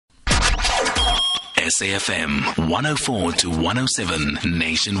SAFM 104 to 107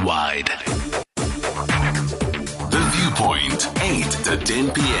 nationwide. The Viewpoint, 8 to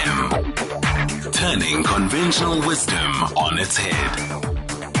 10 p.m. Turning conventional wisdom on its head.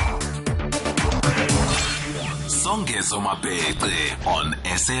 Songezo Mapete on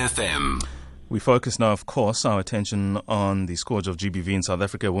SAFM. We focus now, of course, our attention on the scourge of GBV in South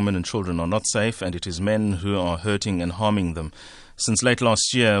Africa. Women and children are not safe, and it is men who are hurting and harming them. Since late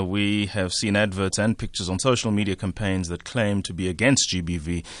last year, we have seen adverts and pictures on social media campaigns that claim to be against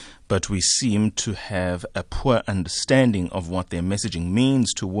GBV, but we seem to have a poor understanding of what their messaging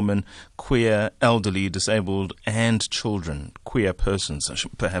means to women, queer, elderly, disabled, and children, queer persons.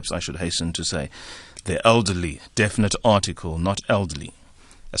 Perhaps I should hasten to say they're elderly, definite article, not elderly.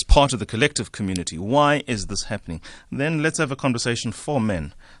 As part of the collective community, why is this happening? Then let's have a conversation for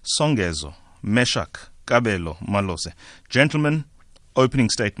men. Songezo, Meshach, Kabelo, Malose. Gentlemen, opening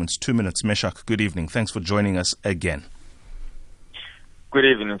statements, 2 minutes. Meshach, good evening. Thanks for joining us again. Good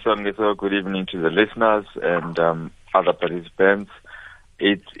evening, Songezo. Good evening to the listeners and other participants.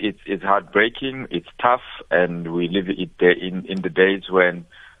 It's heartbreaking, it's tough, and we live it in the days when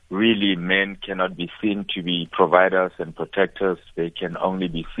really men cannot be seen to be providers and protectors. They can only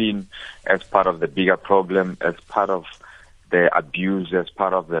be seen as part of the bigger problem, as part of the abuse, as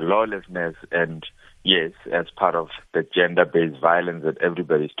part of the lawlessness, and yes, as part of the gender-based violence that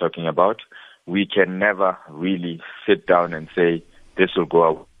everybody's talking about. We can never really sit down and say, this will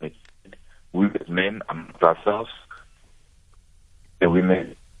go away. We as men, amongst ourselves, the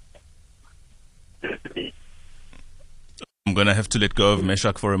women. I'm going to have to let go of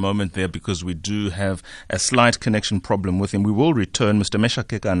Meshach for a moment there because we do have a slight connection problem with him. We will return. Mr. Meshach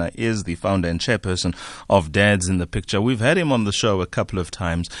Kekana is the founder and chairperson of Dads in the Picture. We've had him on the show a couple of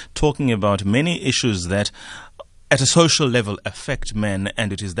times talking about many issues that at a social level affect men,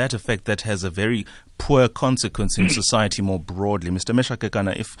 and it is that effect that has a very poor consequence in society more broadly. Mr. Meshach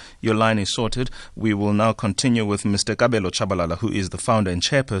Kekana, if your line is sorted, we will now continue with Mr. Kabelo Chabalala, who is the founder and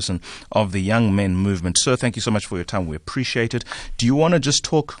chairperson of the Young Men Movement. Sir, thank you so much for your time. We appreciate it. Do you want to just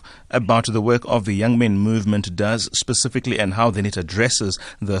talk about the work of the Young Men Movement does specifically and how then it addresses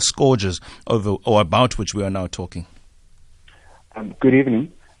the scourges over or about which we are now talking? Good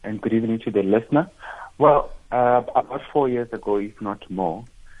evening, and good evening to the listener. Well, about 4 years ago, if not more,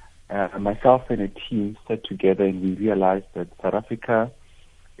 myself and a team sat together and we realized that South Africa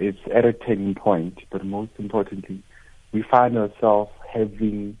is at a turning point, but most importantly, we find ourselves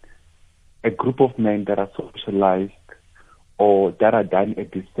having a group of men that are socialized or that are done a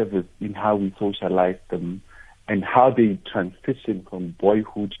disservice in how we socialize them and how they transition from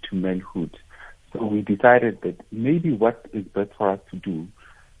boyhood to manhood. So we decided that maybe what is best for us to do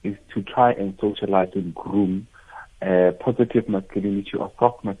is to try and socialize and groom positive masculinity or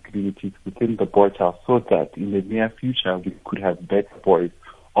soft masculinity within the boy child so that in the near future we could have better boys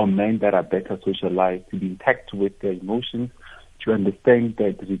or men that are better socialized, to be in touch with their emotions, to understand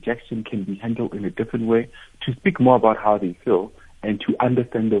that rejection can be handled in a different way, to speak more about how they feel, and to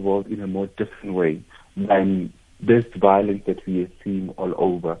understand the world in a more different way than this violence that we are seeing all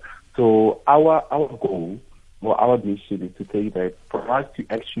over. So our goal, well, our mission is to say that for us to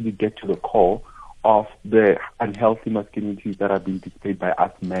actually get to the core of the unhealthy masculinities that are being displayed by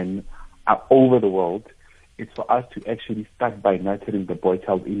us men over the world, it's for us to actually start by nurturing the boy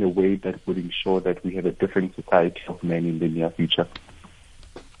child in a way that would ensure that we have a different society of men in the near future.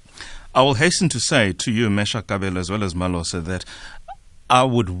 I will hasten to say to you, Meshach Kabelo, as well as Malose, that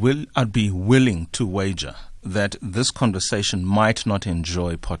I'd be willing to wager that this conversation might not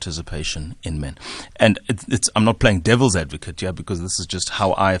enjoy participation in men. And I'm not playing devil's advocate here because this is just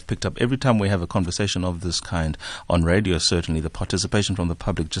how I have picked up. Every time we have a conversation of this kind on radio, certainly the participation from the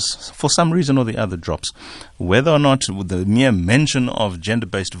public just for some reason or the other drops. Whether or not the mere mention of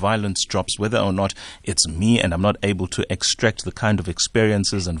gender-based violence drops, whether or not it's me and I'm not able to extract the kind of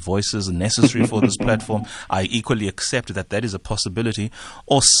experiences and voices necessary for this platform, I equally accept that that is a possibility,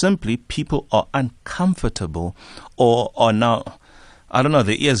 or simply people are uncomfortable or are now, I don't know,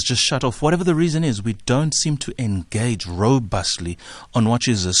 their ears just shut off. Whatever the reason is, we don't seem to engage robustly on what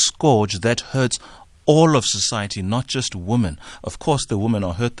is a scourge that hurts all of society, not just women. Of course, the women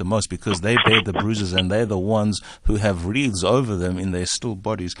are hurt the most because they bear the bruises and they're the ones who have wreaths over them in their still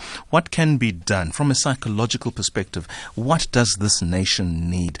bodies. What can be done from a psychological perspective? What does this nation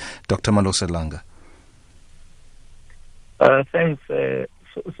need? Dr. Malose Langa. Thanks,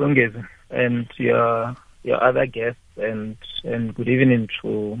 Songezo, and your other guests, and good evening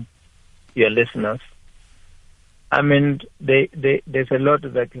to your listeners. I mean, there's a lot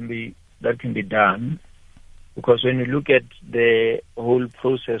that can be done Because when you look at the whole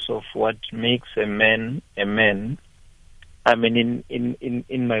process of what makes a man, I mean,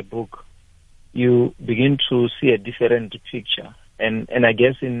 in my book, you begin to see a different picture. And I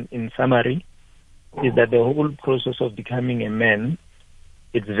guess in summary, is that the whole process of becoming a man,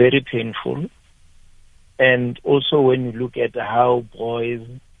 it's very painful. And also when you look at how boys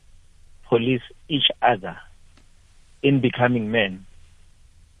police each other in becoming men,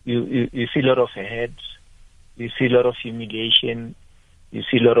 you see a lot of hate, you see a lot of humiliation, you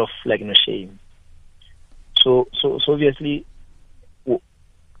see a lot of shame. So obviously,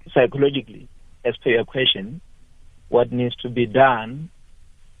 psychologically, as per your question, what needs to be done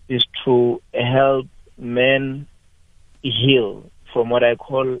is to help men heal from what I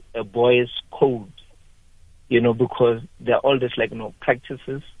call a boy's code, because there are all these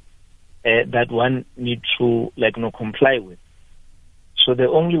practices that one needs to comply with. So the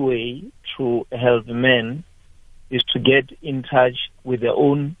only way to help men is to get in touch with their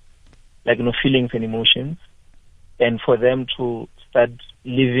own feelings and emotions, and for them to start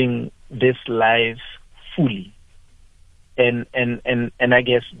living this life fully. And I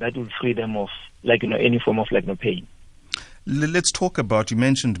guess that will free them of any form of pain. Let's talk about, you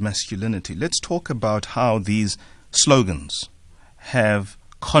mentioned masculinity. Let's talk about how these slogans have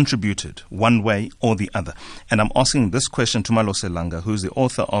contributed one way or the other. And I'm asking this question to Malose Langa, who's the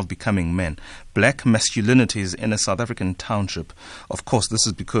author of Becoming Men. Black masculinity is in a South African township. Of course, this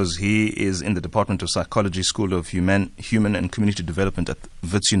is because he is in the Department of Psychology, School of Human and Community Development at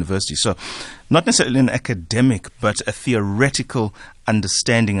Wits University. So not necessarily an academic, but a theoretical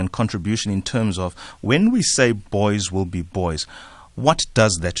understanding and contribution in terms of when we say boys will be boys, what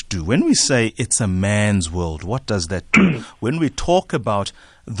does that do? When we say it's a man's world, what does that do? When we talk about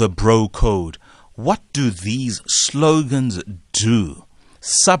the bro code, what do these slogans do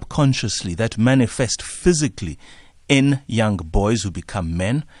subconsciously that manifest physically in young boys who become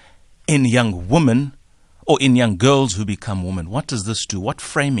men, in young women, or in young girls who become women? What does this do? What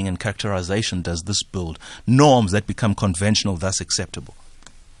framing and characterization does this build? Norms that become conventional, thus acceptable.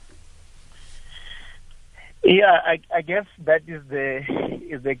 Yeah, I guess that is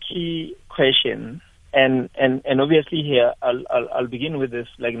the key question, and obviously here I'll begin with this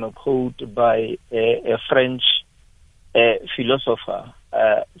quote by a French philosopher,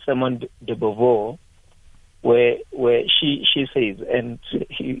 Simone de Beauvoir, where she says, and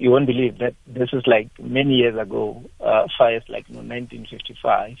you won't believe that this is many years ago, far as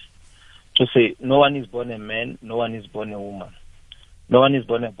 1955, to say no one is born a man, no one is born a woman, no one is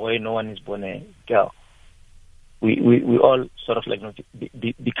born a boy, no one is born a girl. We all sort of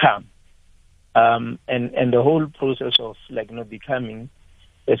become, and the whole process of becoming,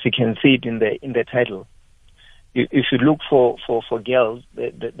 as you can see it in the title. If you look for girls,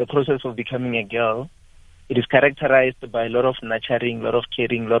 the process of becoming a girl, it is characterized by a lot of nurturing, a lot of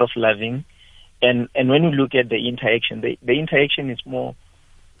caring, a lot of loving, and when you look at the interaction, the interaction is more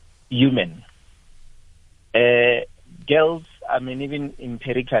human. Girls, I mean, even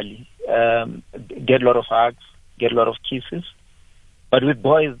empirically, get a lot of hugs, get a lot of kisses. But with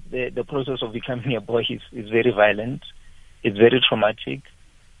boys, the process of becoming a boy is very violent. It's very traumatic.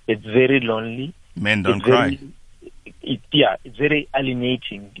 It's very lonely. Men don't cry. It's very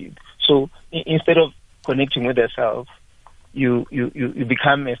alienating. So instead of connecting with yourself, you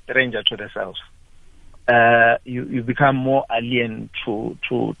become a stranger to the self. You become more alien to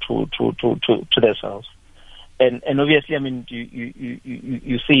the self. And obviously, I mean,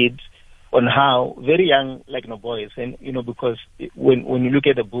 you see it on how very young, boys, and because when you look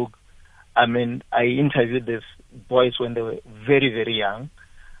at the book, I mean, I interviewed these boys when they were very, very young,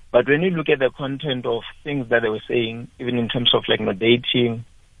 but when you look at the content of things that they were saying, even in terms of dating,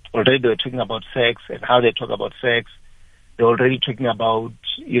 already they were talking about sex and how they talk about sex. They're already talking about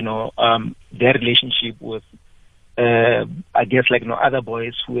their relationship with I guess other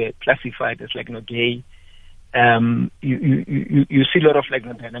boys who were classified as gay. You see a lot of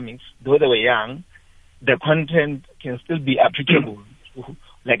dynamics. Though they were young, the content can still be applicable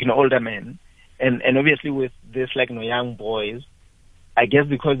to older men, and obviously with this young boys, I guess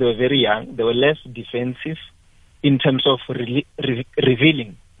because they were very young, they were less defensive in terms of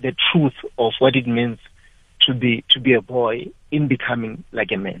revealing the truth of what it means to be a boy in becoming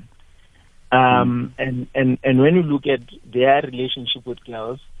a man. And when you look at their relationship with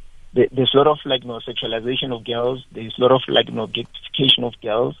girls, there's a lot of sexualization of girls. There's a lot of objectification of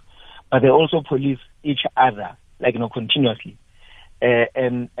girls, but they also police each other continuously.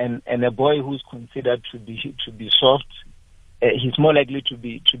 And a boy who's considered to be soft, he's more likely to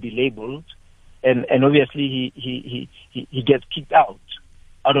be labeled, and obviously he gets kicked out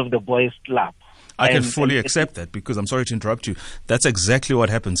of the boys' club. I can fully accept that, because I'm sorry to interrupt you. That's exactly what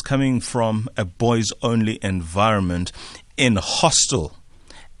happens. Coming from a boys-only environment in hostel.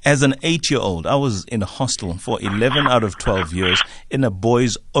 As an 8-year-old, I was in a hostel for 11 out of 12 years in a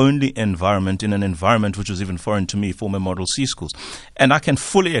boys-only environment, in an environment which was even foreign to me, former Model C schools. And I can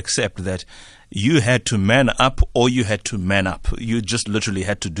fully accept that you had to man up or you had to man up. You just literally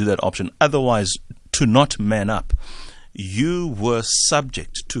had to do that option. Otherwise, to not man up, you were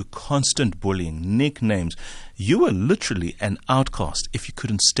subject to constant bullying, nicknames. You were literally an outcast if you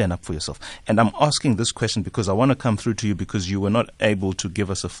couldn't stand up for yourself. And I'm asking this question because I want to come through to you because you were not able to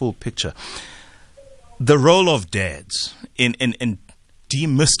give us a full picture. The role of dads in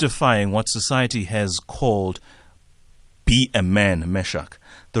demystifying what society has called be a man, Meshach.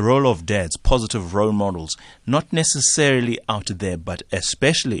 The role of dads, positive role models, not necessarily out there, but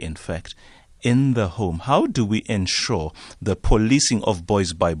especially, in fact, in the home. How do we ensure the policing of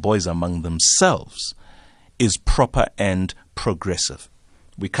boys by boys among themselves is proper and progressive?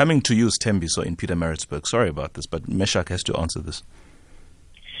 We're coming to you, Sthembiso, in Pietermaritzburg. Sorry about this, but Meshach has to answer this.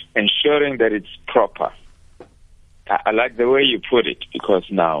 Ensuring that it's proper. I like the way you put it, because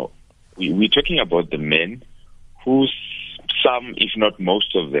now we're talking about the men who, some, if not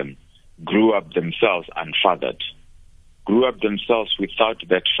most of them, grew up themselves unfathered, grew up themselves without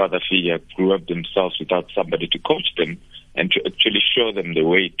that father figure, grew up themselves without somebody to coach them and to actually show them the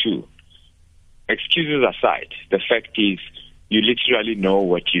way too. Excuses aside, the fact is you literally know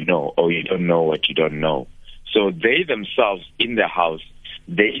what you know, or you don't know what you don't know. So they themselves in the house,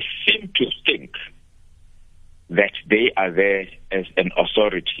 they seem to think that they are there as an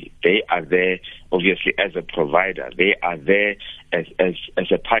authority. They are there, obviously, as a provider. They are there as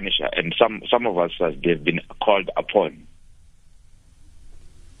a punisher. And some of us, they've been called upon.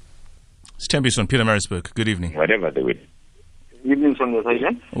 Sthembiso on Pietermaritzburg. Good evening. Whatever they will. Good evening, Songes. How are you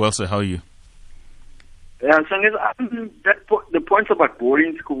doing? Well, sir, how are you? Songes, the points about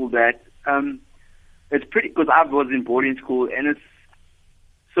boarding school, that it's pretty, because I was in boarding school, and it's,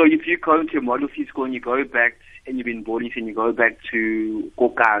 so if you go to a Model C school and you go back, and you've been boarding and you go back to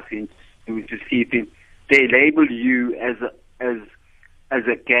Kokas and to see things, they label you as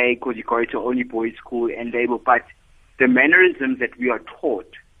a gay because you go to only boys school and label, but the mannerisms that we are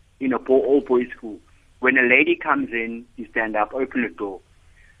taught in all boys school, when a lady comes in, you stand up, open the door.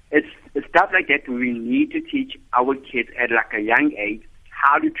 It's stuff like that we need to teach our kids at like a young age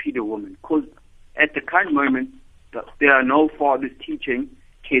how to treat a woman, because at the current moment there are no fathers teaching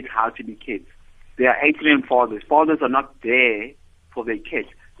kids how to be kids. There are 8 million fathers. Fathers are not there for their kids.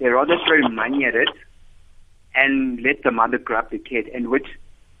 They rather throw money at it and let the mother grow up the kid. And which,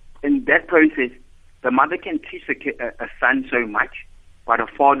 in that process, the mother can teach a son so much, but a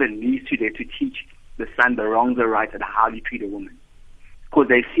father needs to there to teach the son the wrongs, the rights, and how to treat a woman. Because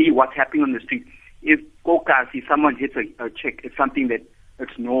they see what's happening on the street. If someone hits a chick, it's something that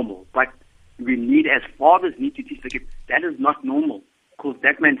it's normal. But we need, as fathers, need to teach the kid that is not normal. Because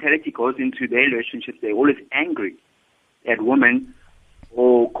that mentality goes into their relationships. They're always angry at women,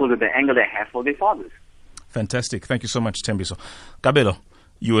 or because of the anger they have for their fathers. Fantastic. Thank you so much, Sthembiso. Kabelo,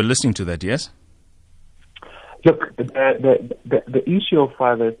 you were listening to that, yes? Look, the issue of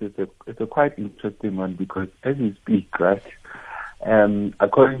fathers is a quite interesting one, because as we speak, right,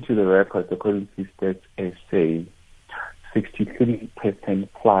 according to the records, according to stats SA, 63%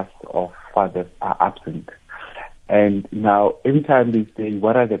 plus of fathers are absent. And now, every time they say,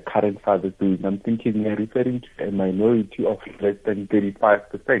 what are the current fathers doing? I'm thinking they're referring to a minority of less than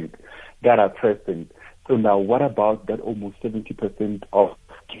 35% that are present. So now, what about that almost 70% of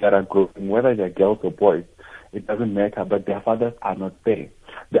kids that are growing, whether they're girls or boys? It doesn't matter, but their fathers are not there.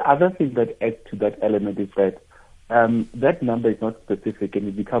 The other thing that adds to that element is that that number is not specific, and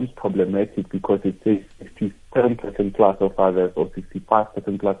it becomes problematic because it says 67% plus of fathers or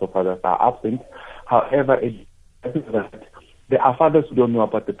 65% plus of fathers are absent. However, there are fathers who don't know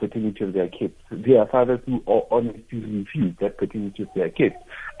about the paternity of their kids. There are fathers who honestly refuse that paternity of their kids.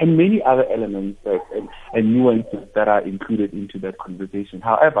 And many other elements and nuances that are included into that conversation.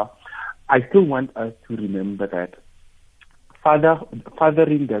 However, I still want us to remember that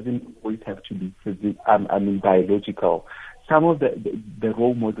fathering doesn't always have to be biological. Some of the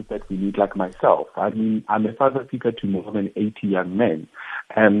role models that we need, like myself, I'm a father figure to more than 80 young men.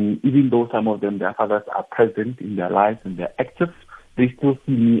 Even though some of them, their fathers are present in their lives and they're active, they still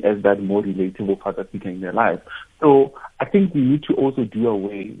see me as that more relatable father figure in their lives. So I think we need to also do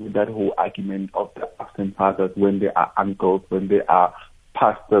away with that whole argument of the absent fathers when they are uncles, when they are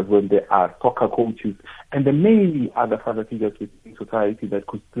pastors, when there are soccer coaches, and the many other father figures within society that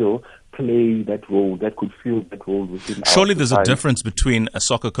could still play that role, that could fill that role within Surely our there's a society. difference between a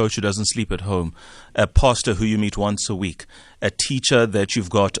soccer coach who doesn't sleep at home, a pastor who you meet once a week, a teacher that you've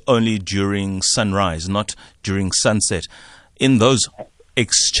got only during sunrise, not during sunset. In those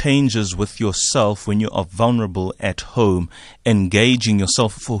exchanges with yourself when you are vulnerable at home, engaging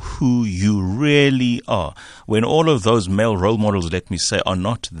yourself for who you really are, when all of those male role models, let me say, are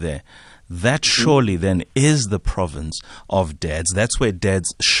not there, that surely then is the province of dads. That's where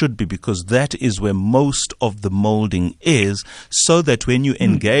dads should be, because that is where most of the molding is, so that when you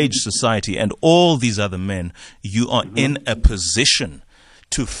engage society and all these other men, you are in a position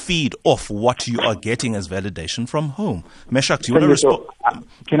to feed off what you are getting as validation from home. Meshach, do you want to respond?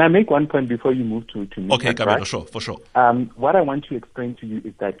 Can I make one point before you move to me? Okay, Kabelo, sure, for sure. What I want to explain to you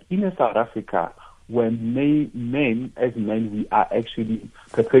is that in South Africa, when men, we are actually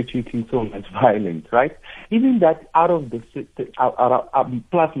perpetuating so much violence, right? Even that out of the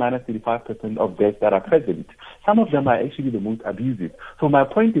plus minus 35% of deaths that are present, some of them are actually the most abusive. So my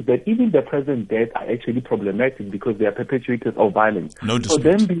point is that even the present deaths are actually problematic because they are perpetuators of violence. No so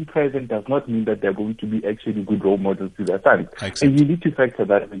dispute. them being present does not mean that they're going to be actually good role models to their sons. And you need to factor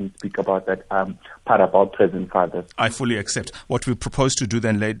that when you speak about that part about present fathers. I fully accept. What we propose to do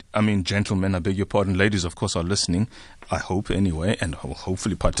then, gentlemen, I beg your pardon, ladies of course are listening, I hope anyway, and will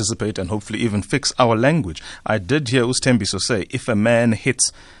hopefully participate and hopefully even fix our language. I did hear Ustembiso say, if a man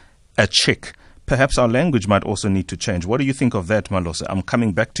hits a chick, perhaps our language might also need to change. What do you think of that, Malose? I'm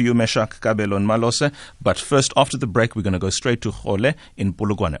coming back to you, Meshach, Kabelo and Malose, but first, after the break, we're going to go straight to Khole in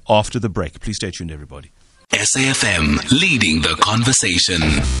Polokwane. After the break, please stay tuned, everybody. SAFM leading the conversation.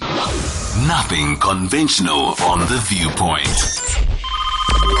 Nothing conventional on The Viewpoint.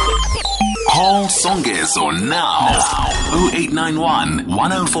 Call Songezo now. 0891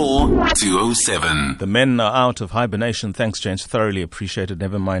 104 207. The men are out of hibernation. Thanks, James. Thoroughly appreciated.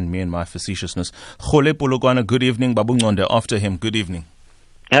 Never mind me and my facetiousness. Khole Polokwane, good evening. Babu Ngonde, after him, good evening.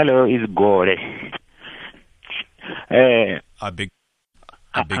 Hello, it's Gore.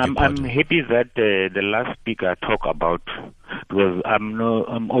 I'm happy that the last speaker talked about, because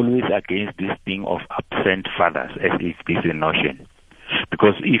I'm always against this thing of absent fathers as if it's a notion.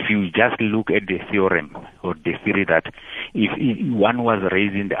 Because if you just look at the theorem or the theory that if one was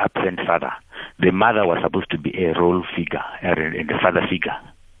raising the absent father, the mother was supposed to be a role figure and the father figure.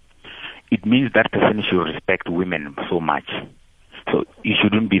 It means that person should respect women so much. So it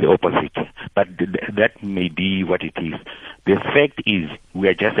shouldn't be the opposite. But that may be what it is. The fact is we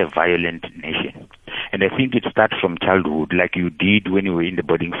are just a violent nation. And I think it starts from childhood, like you did when you were in the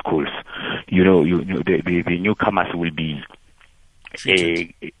boarding schools. The newcomers will be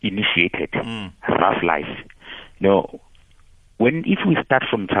initiated rough life. If we start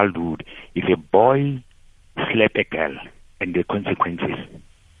from childhood, if a boy slap a girl and the consequences,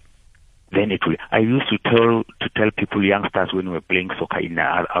 then it will. I used to tell people, youngsters, when we were playing soccer in the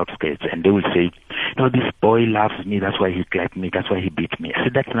outskirts, and they will say, "No, this boy loves me. That's why he slapped me. That's why he beat me." I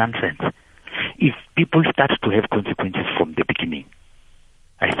said, "That's nonsense." If people start to have consequences from the beginning,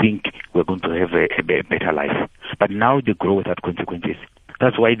 I think we're going to have a better life. But now they grow without consequences.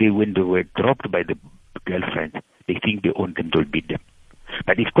 That's why when they were dropped by the girlfriend, they think they own them, they'll beat them.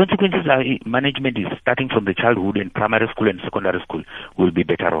 But if consequences are management is starting from the childhood and primary school and secondary school, we'll be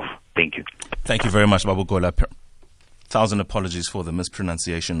better off. Thank you. Thank you very much, Babu Gola. 1,000 apologies for the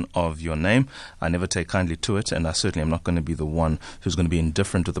mispronunciation of your name. I never take kindly to it, and I certainly am not going to be the one who's going to be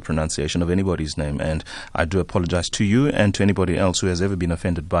indifferent to the pronunciation of anybody's name. And I do apologize to you and to anybody else who has ever been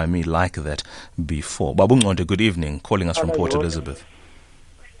offended by me like that before. Babu Ngonde, good evening, calling us from Port Elizabeth.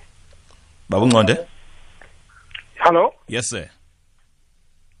 Babu Ngonde? Hello? Yes, sir.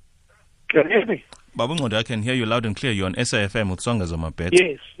 Can you hear me? Babu Ngonde, I can hear you loud and clear. You're on SAFM with Songezo Mapet.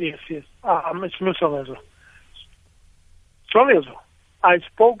 Yes. It's me, Songezo. Songezo, I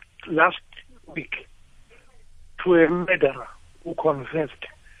spoke last week to a murderer who confessed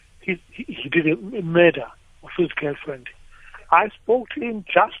he did a murder of his girlfriend. I spoke to him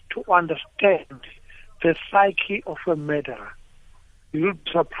just to understand the psyche of a murderer. You'll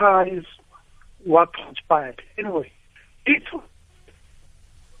be surprised what transpired. Anyway, it was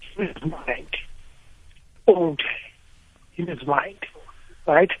his mind, owned in his mind,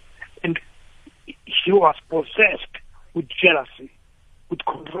 right? And he was possessed with jealousy, with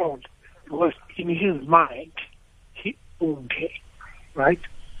control, because in his mind, he owned her, right?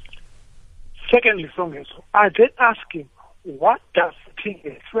 Secondly, Songezo, I did ask him, what does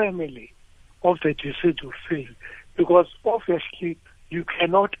a family of the deceased feel? Because obviously, you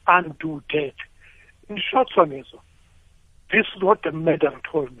cannot undo that. In short, Songezo, This is what the murderer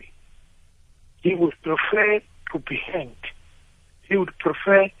told me. He would prefer to be hanged. He would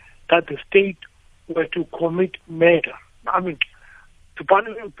prefer that the state were to commit murder. I mean,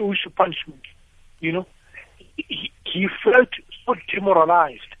 to issue punishment. You know, he felt so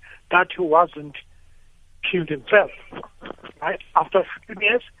demoralized that he wasn't killed himself. Right? After 15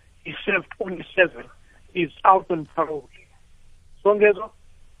 years, he served only 7. He's out on parole. Songezo,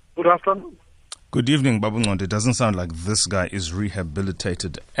 good afternoon. Good evening, Babu Ngonde. It doesn't sound like this guy is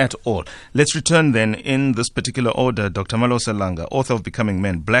rehabilitated at all. Let's return then in this particular order. Dr. Malose Langa, author of Becoming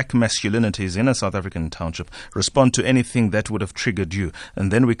Men, Black Masculinities in a South African Township. Respond to anything that would have triggered you.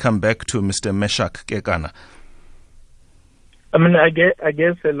 And then we come back to Mr. Meshach Kekana. I mean, I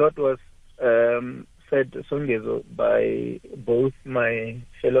guess a lot was said, Songezo, by both my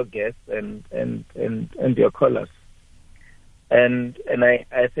fellow guests and your callers. And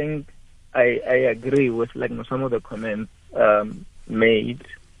I think I agree with some of the comments made,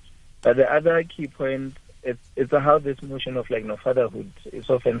 but the other key point is how this notion of fatherhood is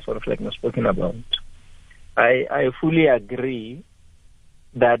often sort of spoken about. I fully agree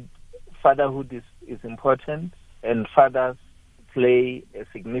that fatherhood is important, and fathers play a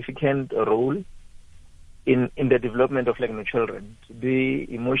significant role in the development of children,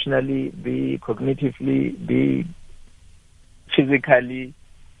 be emotionally, be cognitively, be physically.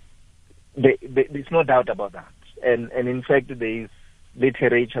 There's no doubt about that. And in fact, there is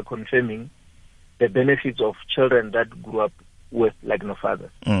literature confirming the benefits of children that grew up with no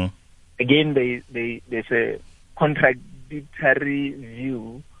fathers. Mm. Again, there's a contradictory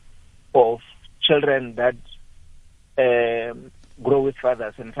view of children that grow with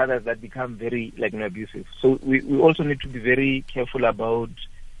fathers and fathers that become very abusive. So we also need to be very careful about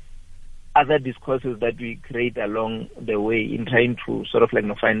other discourses that we create along the way in trying to sort of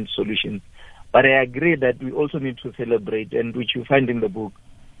find solutions. But I agree that we also need to celebrate, and which you find in the book,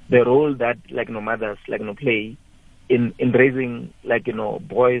 the role that mothers play in raising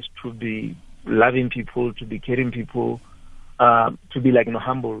boys to be loving people, to be caring people, to be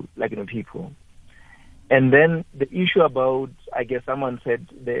humble people. And then the issue about, I guess someone said,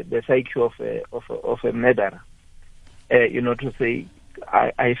 the psyche of a murderer, to say,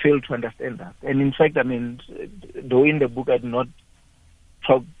 I fail to understand that. And in fact, I mean, though in the book I did not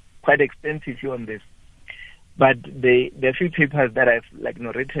talk quite extensively on this, but the few papers that I've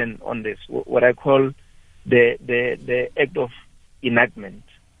written on this, what I call the act of enactment,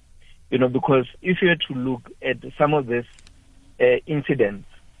 because if you were to look at some of these incidents,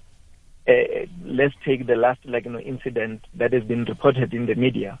 let's take the last incident that has been reported in the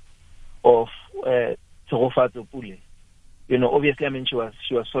media of Tsogofatso Pule. Obviously, I mean, she was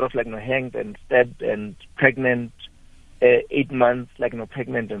sort of hanged and stabbed and pregnant, 8 months,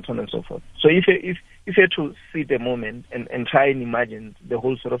 pregnant and so on and so forth. So if you had to sit a moment and try and imagine the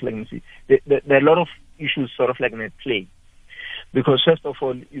whole sort of there are a lot of issues sort of at play, because first of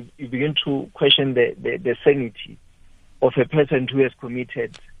all, you begin to question the sanity of a person who has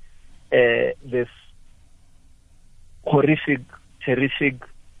committed this horrific, terrific,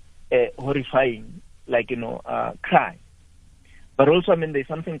 horrifying, crime. But also, I mean, there's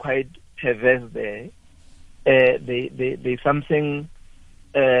something quite perverse there. There's something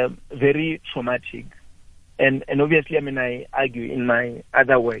very traumatic. And obviously, I mean, I argue in my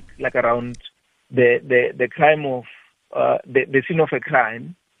other work, around the crime of, the scene of a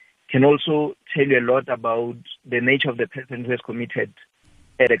crime can also tell you a lot about the nature of the person who has committed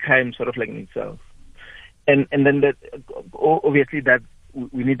the crime sort of in itself. And then that, obviously, that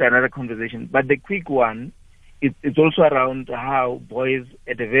we need another conversation. But the quick one, it's also around how boys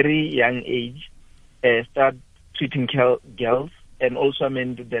at a very young age start treating girls, and also, I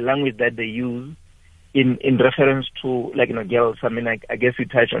mean, the language that they use in reference to, girls. I mean, I guess we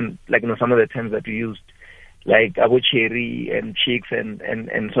touch on, some of the terms that we used, like abocheri and chicks and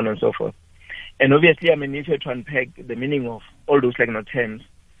so on and so forth. And obviously, I mean, if you have to unpack the meaning of all those, terms,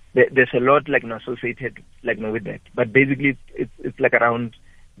 there's a lot, associated, with that. But basically, it's around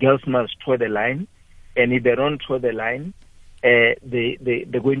girls must toe the line. And if they don't toe the line,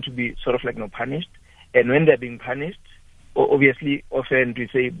 they're going to be sort of punished. And when they're being punished, obviously, often we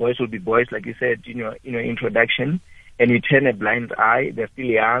say boys will be boys, like you said in your introduction, and you turn a blind eye. They're still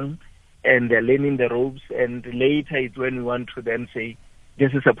young, and they're learning the ropes. And later is when we want to then say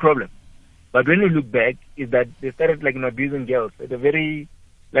this is a problem. But when we look back, is that they started abusing girls at a very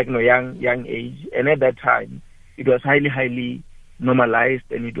young age, and at that time it was highly normalized,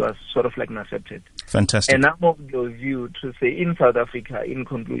 and it was sort of accepted. Fantastic. And I'm of the view to say in South Africa, in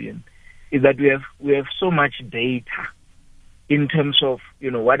conclusion, is that we have so much data in terms of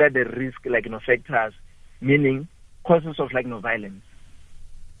what are the risk factors, meaning causes of violence.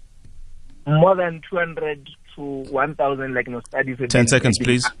 More than 200 to 1,000 studies. 10 seconds,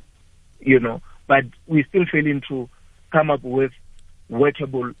 please. But we still failing to come up with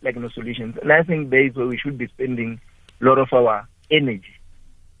workable solutions. And I think there is where we should be spending a lot of our energy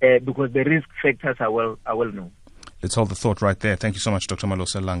because the risk factors are well known. Let's hold the thought right there. Thank you so much, Dr.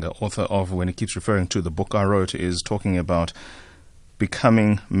 Malose Langa, author of, when he keeps referring to the book I wrote, is talking about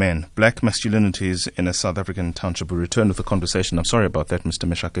Becoming Men, Black Masculinities in a South African Township. We return with the conversation. I'm sorry about that, Mr.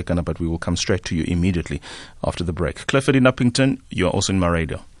 Meshach Kekana, but we will come straight to you immediately after the break. Clifford in Uppington, you're also in my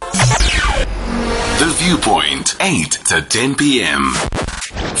radio. The Viewpoint, 8 to 10 p.m.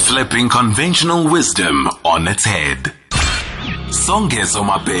 Flipping conventional wisdom on its head. Songezo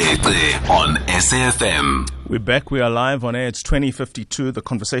Mapete on SAFM. We're back. We are live on air. It's 20:52. The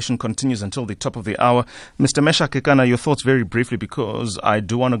conversation continues until the top of the hour. Mr. Meshach Kekana, your thoughts very briefly, because I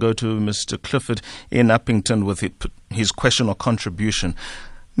do want to go to Mr. Clifford in Uppington with his question or contribution.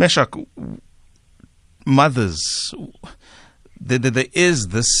 Meshach, mothers, there is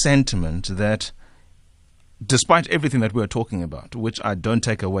this sentiment that despite everything that we're talking about, which I don't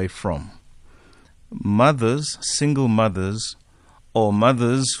take away from, mothers, single mothers, or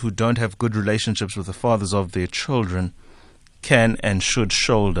mothers who don't have good relationships with the fathers of their children can and should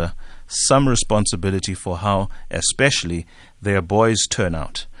shoulder some responsibility for how, especially, their boys turn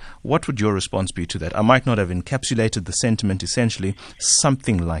out. What would your response be to that? I might not have encapsulated the sentiment, essentially,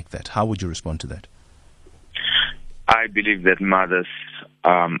 something like that. How would you respond to that? I believe that mothers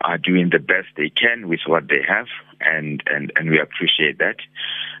are doing the best they can with what they have, and we appreciate that.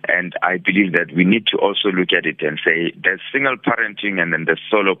 And I believe that we need to also look at it and say there's single parenting and then there's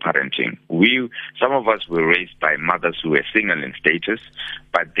solo parenting. Some of us were raised by mothers who were single in status,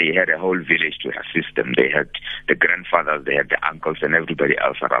 but they had a whole village to assist them. They had the grandfathers, they had the uncles and everybody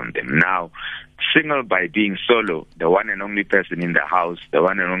else around them. Now, single by being solo, the one and only person in the house, the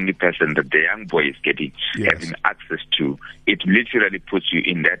one and only person that the young boy is getting, having access to, it literally puts you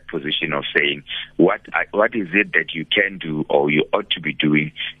in that position of saying, what is it that you can do or you ought to be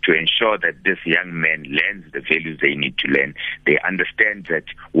doing to ensure that this young man learns the values they need to learn. They understand that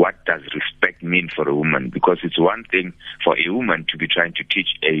what does respect mean for a woman, because it's one thing for a woman to be trying to teach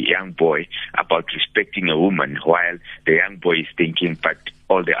a young boy about respecting a woman while the young boy is thinking, but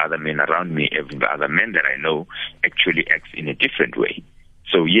all the other men around me, every other man that I know actually acts in a different way.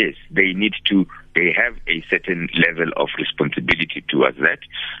 So yes, they have a certain level of responsibility towards that.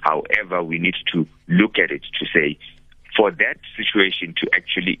 However, we need to look at it to say, for that situation to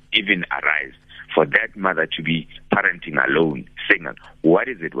actually even arise, for that mother to be parenting alone, single, what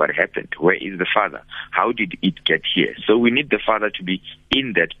is it? What happened? Where is the father? How did it get here? So we need the father to be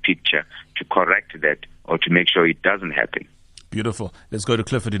in that picture to correct that or to make sure it doesn't happen. Beautiful. Let's go to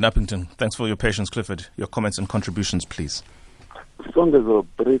Clifford in Uppington. Thanks for your patience, Clifford. Your comments and contributions, please. Songezo,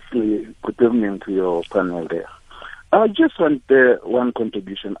 briefly, good evening to your panel there. I just want one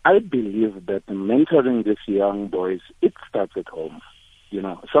contribution. I believe that mentoring these young boys, it starts at home.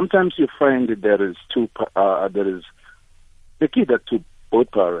 Sometimes you find that there is the kid are to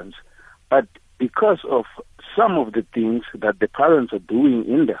both parents, but because of some of the things that the parents are doing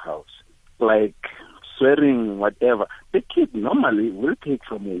in the house, like swearing, whatever, the kid normally will take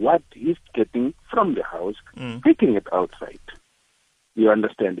from what he's getting from the house, taking it outside. You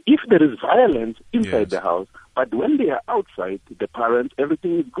understand? If there is violence inside the house, but when they are outside, the parents,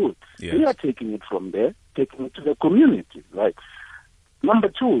 everything is good. Yes. They are taking it from there, taking it to the community. Right? Number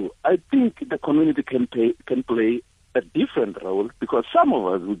two, I think the community can play a different role, because some of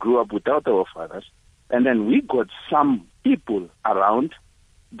us, we grew up without our fathers, and then we got some people around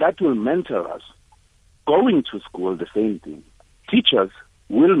that will mentor us. Going to school, the same thing. Teachers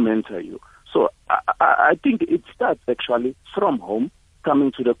will mentor you. So I think it starts actually from home,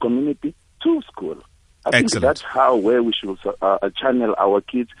 coming to the community, to school. I think that's where we should channel our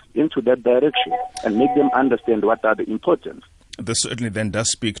kids into that direction and make them understand what are the importance. This certainly then does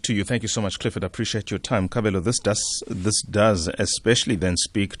speak to you. Thank you so much, Clifford. I appreciate your time. Kabelo, this does especially then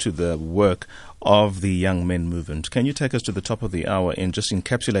speak to the work of the Young Men Movement. Can you take us to the top of the hour in just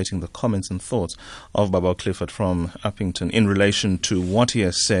encapsulating the comments and thoughts of Baba Clifford from Uppington in relation to what he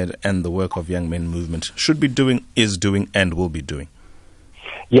has said and the work of Young Men Movement should be doing, is doing, and will be doing?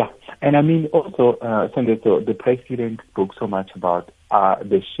 Yeah, and I mean also, Songezo, the president spoke so much about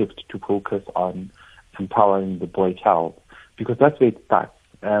the shift to focus on empowering the boy child, because that's where it starts.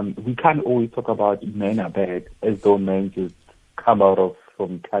 We can't always talk about men are bad as though men just come out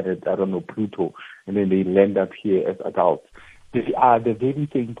from planet, Pluto, and then they land up here as adults. They are the very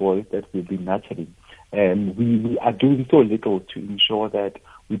same boys that we've been nurturing. And we are doing so little to ensure that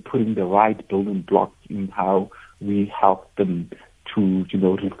we're putting the right building blocks in how we help them to,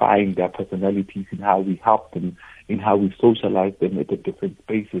 refine their personalities, in how we help them, in how we socialize them at the different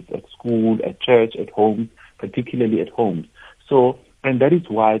spaces, at school, at church, at home, particularly at home. So, and that is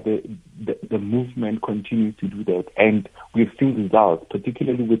why the movement continues to do that. And we've seen results,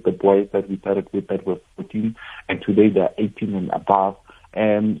 particularly with the boys that we started with that were 14, and today they're 18 and above.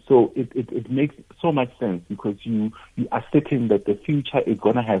 And so it makes so much sense, because you are certain that the future is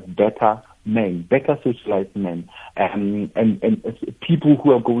going to have better men, better socialized men, and people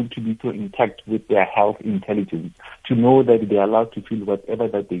who are going to be so intact with their health intelligence, to know that they're allowed to feel whatever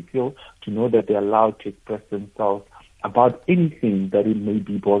that they feel, to know that they're allowed to express themselves about anything that it may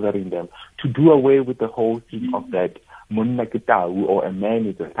be bothering them, to do away with the whole thing of that monna ke tau, or a man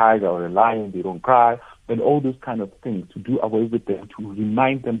is a tiger or a lion, they don't cry, and all those kind of things, to do away with them, to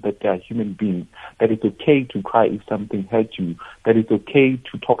remind them that they are human beings, that it's okay to cry if something hurts you, that it's okay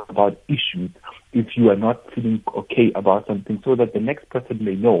to talk about issues if you are not feeling okay about something, so that the next person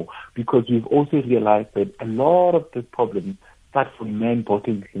may know. Because we've also realized that a lot of the problems start from men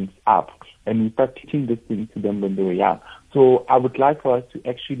bottling things up, and we start teaching these things to them when they were young. So I would like for us to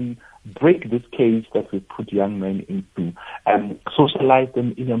actually break this cage that we put young men into, and socialize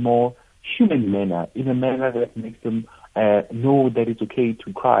them in a more human manner, in a manner that makes them know that it's okay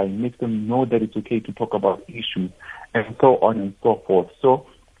to cry, makes them know that it's okay to talk about issues, and so on and so forth. So,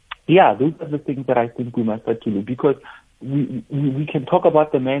 yeah, those are the things that I think we must start to do, because we can talk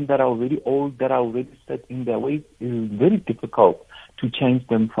about the men that are already old, that are already set in their ways. It is very difficult to change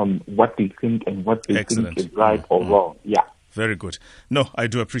them from what they think and what they think is right or wrong. Yeah. Very good. No, I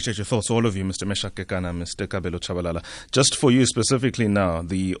do appreciate your thoughts, all of you, Mr. Meshach Kekana, Mr. Kabelo Chabalala. Just for you specifically now,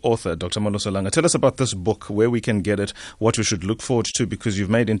 the author, Dr. Malosi Langa, tell us about this book, where we can get it, what we should look forward to, because you've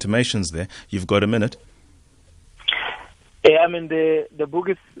made intimations there. You've got a minute. Yeah, I mean, the book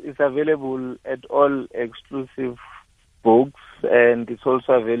is available at all exclusive books, and it's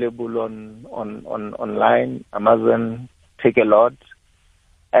also available on online, Amazon, Take a Lot.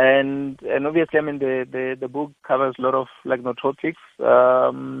 And obviously, I mean, the book covers a lot of topics,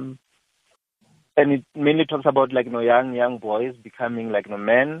 and it mainly talks about young boys becoming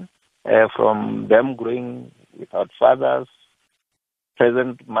men, from them growing without fathers,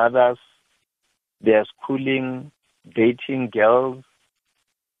 present mothers, their schooling, dating girls,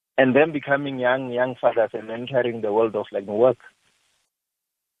 and then becoming young fathers and entering the world of work.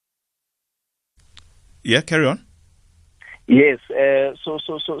 Yeah, carry on. Yes, so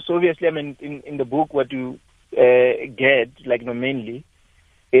obviously, I mean, in the book, what you get, mainly,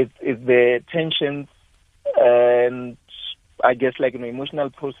 it's the tensions and I guess emotional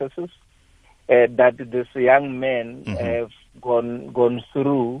processes that this young men have gone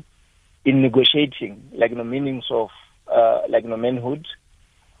through in negotiating, meanings of manhood,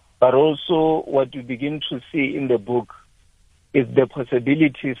 but also what you begin to see in the book is the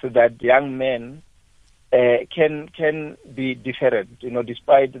possibilities that young men can be different,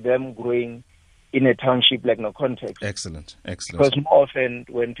 despite them growing in a township context. Excellent. Because more often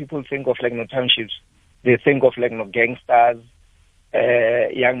when people think of townships, they think of gangsters,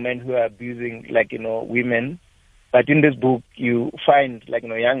 young men who are abusing women. But in this book, you find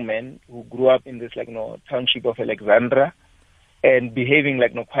young men who grew up in this township of Alexandra, and behaving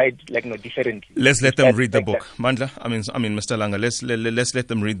quite differently. Let's let them read the book, Mandla. I mean, Mr. Langa. Let's let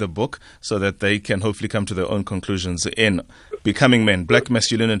them read the book so that they can hopefully come to their own conclusions in Becoming Men: Black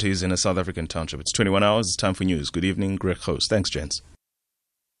Masculinities in a South African Township. It's 21 hours. It's time for news. Good evening, Greg Host. Thanks, gents.